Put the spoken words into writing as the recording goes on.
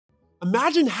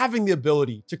Imagine having the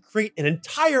ability to create an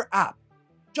entire app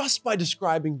just by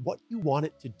describing what you want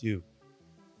it to do.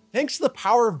 Thanks to the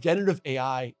power of generative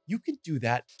AI, you can do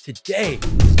that today.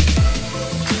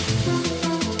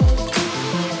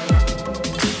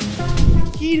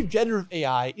 The key to generative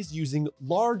AI is using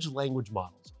large language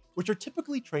models, which are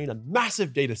typically trained on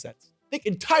massive data sets. Think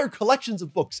entire collections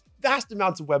of books, vast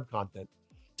amounts of web content,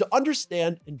 to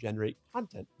understand and generate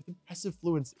content with impressive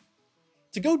fluency.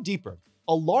 To go deeper,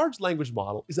 a large language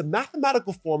model is a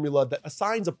mathematical formula that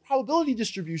assigns a probability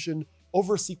distribution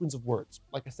over a sequence of words,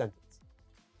 like a sentence.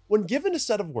 When given a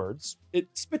set of words, it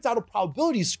spits out a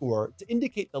probability score to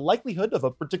indicate the likelihood of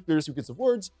a particular sequence of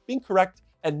words being correct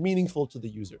and meaningful to the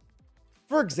user.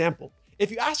 For example,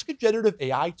 if you ask a generative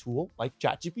AI tool like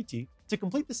ChatGPT to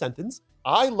complete the sentence,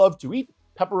 "I love to eat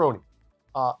pepperoni,"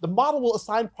 the model will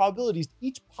assign probabilities to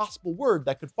each possible word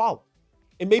that could follow.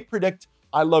 It may predict,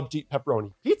 "I love to eat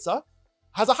pepperoni pizza,"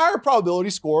 has a higher probability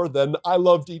score than "I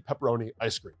love to eat pepperoni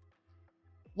ice cream."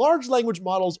 Large language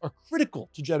models are critical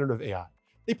to generative AI.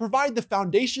 They provide the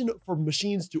foundation for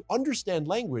machines to understand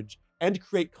language and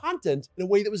create content in a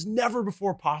way that was never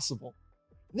before possible.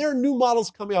 And there are new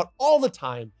models coming out all the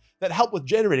time that help with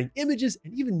generating images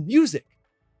and even music.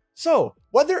 So,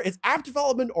 whether it's app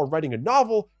development or writing a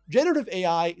novel, generative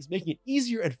AI is making it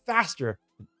easier and faster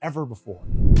than ever before.